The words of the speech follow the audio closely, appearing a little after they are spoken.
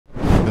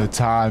The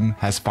time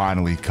has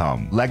finally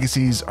come.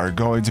 Legacies are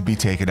going to be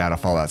taken out of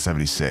Fallout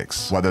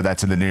 76, whether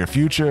that's in the near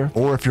future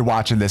or if you're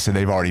watching this and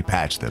they've already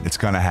patched them. It's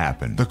gonna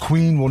happen. The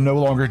Queen will no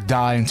longer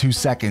die in 2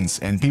 seconds,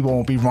 and people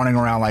won't be running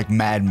around like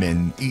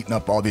madmen eating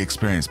up all the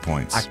experience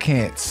points. I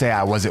can't say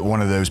I wasn't one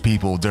of those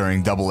people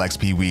during double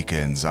XP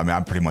weekends. I mean,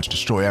 I pretty much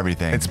destroy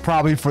everything. It's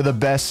probably for the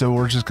best, so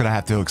we're just gonna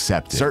have to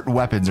accept it. Certain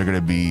weapons are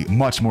gonna be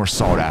much more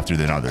sought after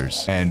than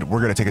others, and we're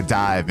gonna take a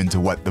dive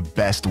into what the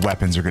best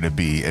weapons are gonna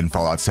be in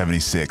Fallout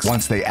 76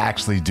 once they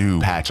actually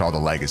do patch all the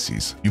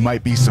legacies. You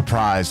might be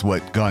surprised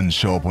what guns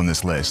show up on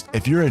this list.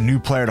 If you're a new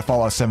player to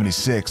Fallout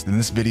 76, then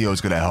this video is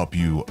gonna help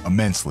you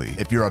immensely.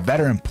 If you're a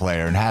veteran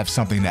player and have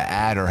something to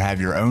add or have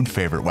your own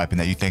favorite weapon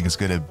that you think is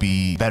gonna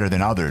be better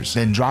than others,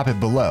 then drop it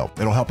below.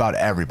 It'll help out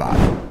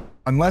everybody.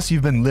 Unless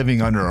you've been living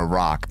under a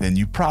rock, then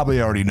you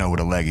probably already know what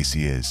a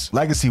legacy is.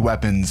 Legacy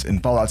weapons in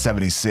Fallout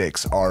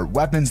 76 are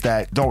weapons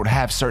that don't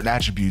have certain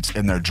attributes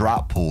in their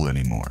drop pool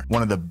anymore.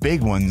 One of the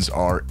big ones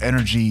are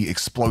energy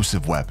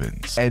explosive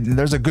weapons. And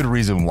there's a good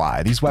reason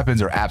why. These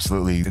weapons are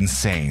absolutely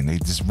insane. They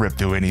just rip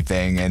through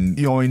anything, and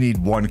you only need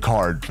one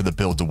card for the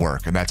build to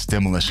work, and that's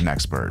Demolition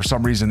Expert. For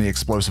some reason, the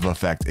explosive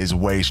effect is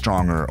way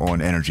stronger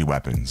on energy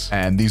weapons.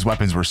 And these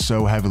weapons were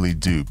so heavily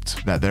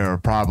duped that there are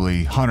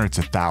probably hundreds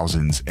of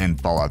thousands in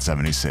Fallout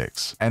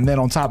 76. And then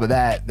on top of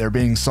that, they're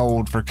being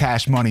sold for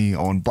cash money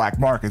on black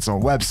markets on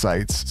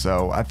websites.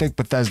 So I think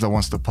Bethesda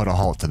wants to put a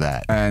halt to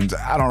that. And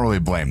I don't really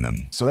blame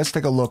them. So let's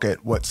take a look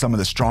at what some of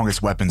the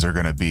strongest weapons are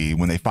going to be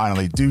when they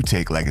finally do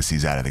take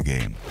legacies out of the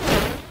game.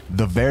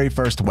 The very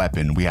first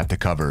weapon we have to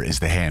cover is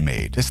the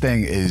Handmade. This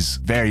thing is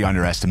very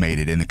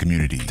underestimated in the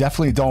community.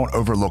 Definitely don't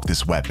overlook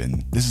this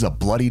weapon. This is a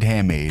bloodied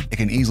Handmade. It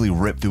can easily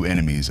rip through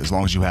enemies as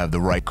long as you have the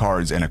right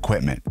cards and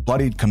equipment.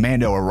 Bloodied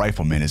Commando or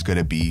Rifleman is going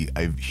to be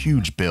a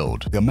huge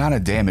build. The amount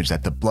of damage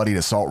that the bloodied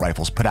assault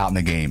rifles put out in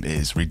the game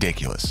is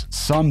ridiculous.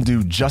 Some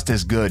do just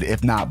as good,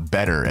 if not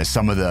better, as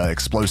some of the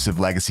explosive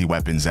legacy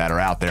weapons that are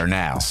out there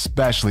now,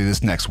 especially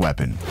this next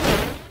weapon.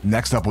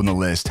 Next up on the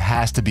list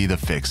has to be the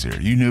Fixer.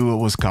 You knew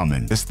it was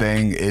coming. This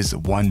thing is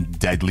one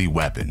deadly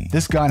weapon.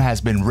 This gun has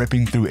been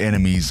ripping through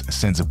enemies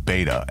since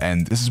beta,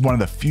 and this is one of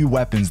the few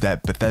weapons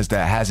that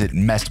Bethesda hasn't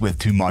messed with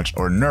too much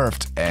or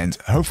nerfed, and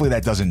hopefully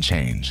that doesn't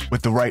change.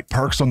 With the right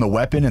perks on the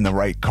weapon and the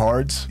right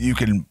cards, you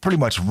can pretty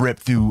much rip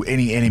through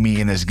any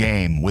enemy in this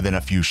game within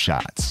a few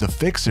shots. The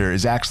Fixer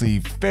is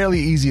actually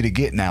fairly easy to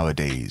get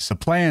nowadays. The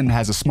plan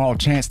has a small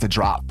chance to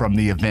drop from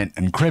the event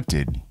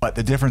Encrypted, but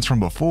the difference from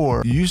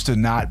before, you used to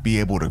not be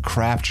able to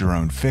craft your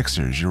own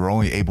fixers. You were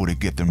only able to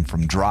get them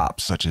from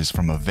drops, such as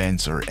from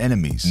events or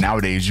enemies.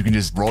 Nowadays, you can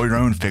just roll your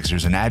own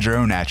fixers and add your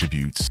own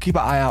attributes. Keep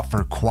an eye out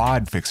for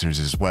quad fixers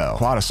as well.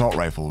 Quad assault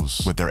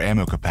rifles, with their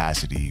ammo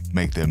capacity,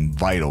 make them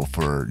vital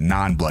for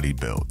non-bloody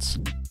builds.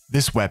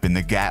 This weapon,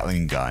 the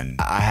Gatling gun,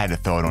 I had to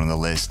throw it on the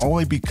list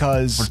only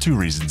because for 2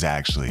 reasons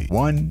actually.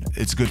 1,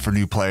 it's good for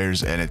new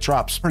players and it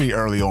drops pretty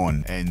early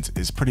on and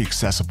is pretty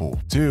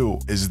accessible. 2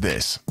 is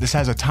this. This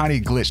has a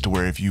tiny glitch to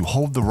where if you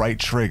hold the right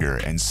trigger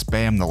and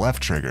spam the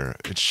left trigger,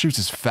 it shoots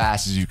as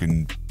fast as you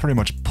can pretty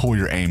much pull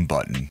your aim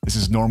button. This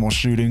is normal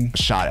shooting, a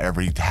shot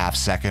every half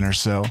second or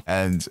so,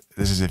 and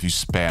this is if you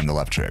spam the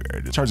left trigger.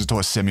 It turns into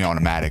a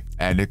semi-automatic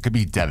and it could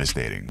be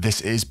devastating. This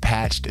is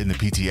patched in the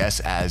PTS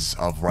as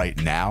of right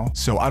now,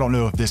 so I don't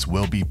know if this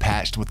will be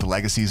patched with the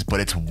legacies, but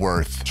it's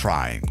worth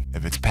trying.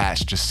 If it's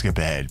patched, just skip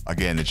ahead.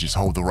 Again, it's just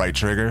hold the right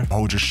trigger,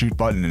 hold your shoot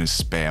button, and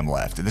just spam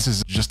left. And this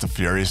is just a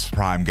Furious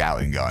Prime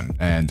Gatling gun,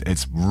 and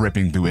it's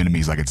ripping through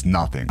enemies like it's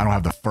nothing. I don't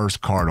have the first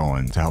card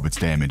on to help its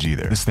damage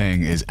either. This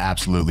thing is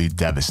absolutely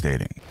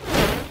devastating.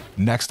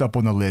 Next up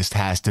on the list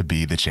has to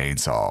be the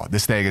chainsaw.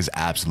 This thing is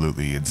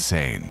absolutely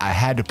insane. I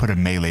had to put a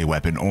melee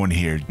weapon on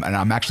here, and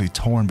I'm actually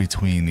torn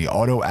between the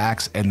auto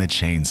axe and the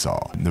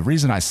chainsaw. And the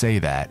reason I say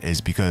that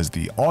is because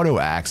the auto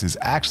axe is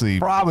actually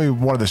probably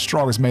one of the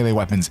strongest melee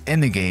weapons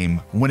in the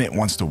game when it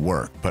wants to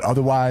work. But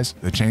otherwise,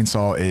 the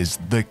chainsaw is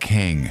the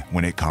king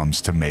when it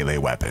comes to melee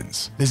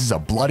weapons. This is a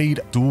bloodied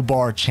dual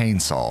bar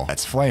chainsaw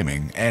that's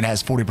flaming and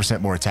has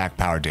 40% more attack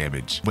power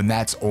damage. When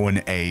that's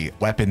on a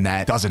weapon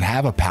that doesn't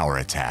have a power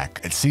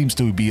attack, it seems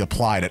to be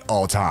applied at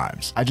all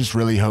times. I just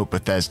really hope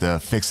Bethesda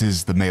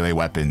fixes the melee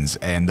weapons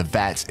and the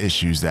VATS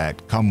issues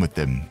that come with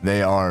them.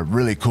 They are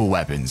really cool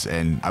weapons,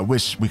 and I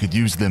wish we could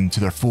use them to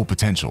their full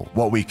potential.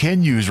 What we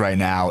can use right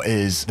now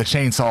is the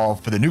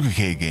chainsaw for the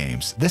Nuka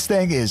games. This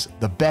thing is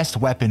the best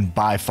weapon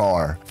by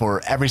far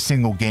for every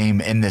single game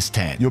in this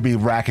tent. You'll be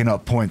racking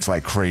up points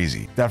like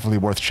crazy. Definitely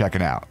worth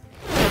checking out.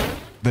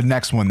 The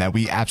next one that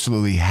we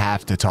absolutely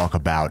have to talk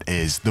about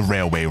is the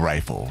Railway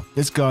Rifle.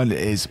 This gun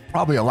is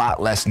probably a lot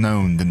less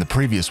known than the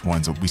previous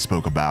ones that we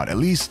spoke about, at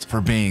least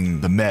for being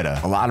the meta.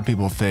 A lot of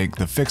people think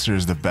the Fixer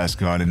is the best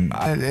gun,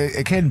 and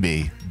it can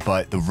be,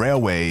 but the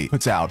Railway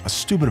puts out a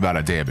stupid amount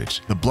of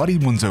damage. The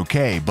bloodied one's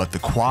okay, but the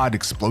quad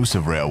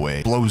explosive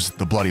Railway blows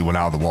the bloody one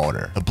out of the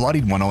water. The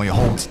bloodied one only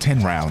holds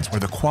 10 rounds, where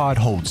the quad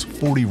holds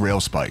 40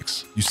 rail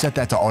spikes. You set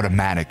that to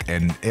automatic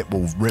and it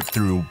will rip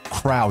through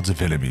crowds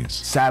of enemies.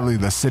 Sadly,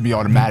 the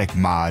semi-automatic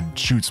mod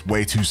shoots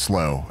way too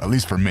slow, at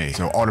least for me,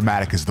 so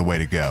automatic is the way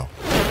to go.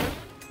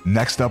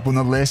 Next up on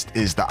the list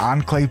is the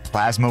Enclave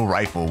Plasma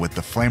Rifle with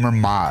the Flamer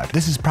mod.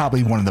 This is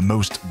probably one of the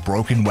most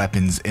broken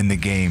weapons in the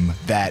game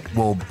that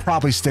will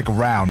probably stick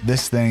around.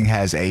 This thing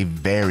has a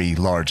very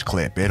large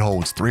clip. It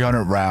holds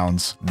 300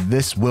 rounds.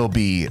 This will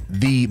be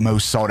the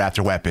most sought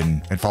after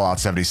weapon in Fallout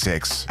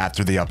 76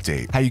 after the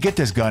update. How you get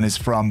this gun is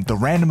from the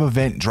random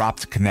event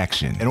dropped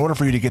connection. In order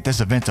for you to get this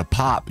event to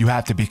pop, you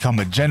have to become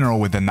a general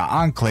within the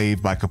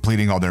Enclave by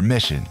completing all their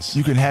missions.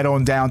 You can head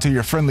on down to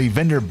your friendly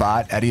vendor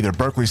bot at either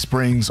Berkeley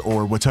Springs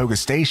or Watoga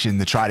Station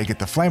to try to get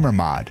the Flamer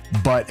mod,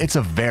 but it's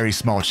a very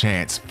small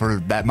chance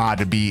for that mod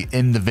to be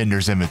in the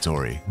vendor's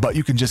inventory. But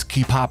you can just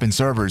keep hopping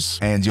servers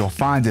and you'll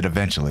find it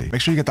eventually.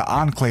 Make sure you get the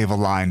Enclave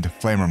aligned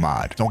Flamer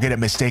mod. Don't get it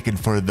mistaken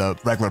for the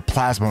regular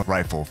Plasma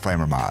Rifle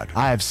Flamer mod.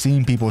 I have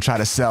seen people try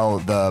to sell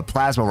the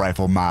Plasma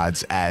Rifle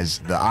mods as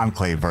the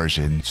Enclave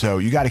version, so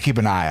you got to keep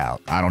an eye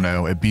out. I don't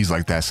know, it bees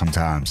like that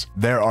sometimes.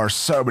 There are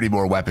so many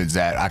more weapons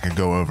that I could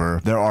go over.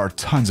 There are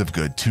tons of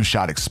good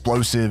two-shot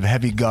explosive,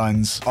 heavy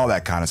guns, all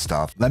that kind of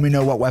stuff. Let me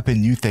know what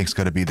weapon you think is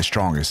going to be the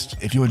strongest.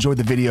 If you enjoyed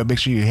the video, make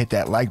sure you hit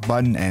that like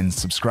button and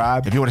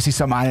subscribe. If you want to see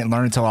something I didn't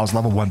learn until I was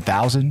level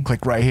 1000,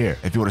 click right here.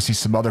 If you want to see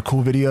some other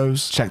cool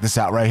videos, check this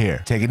out right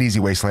here. Take it easy,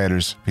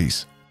 Wastelanders.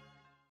 Peace.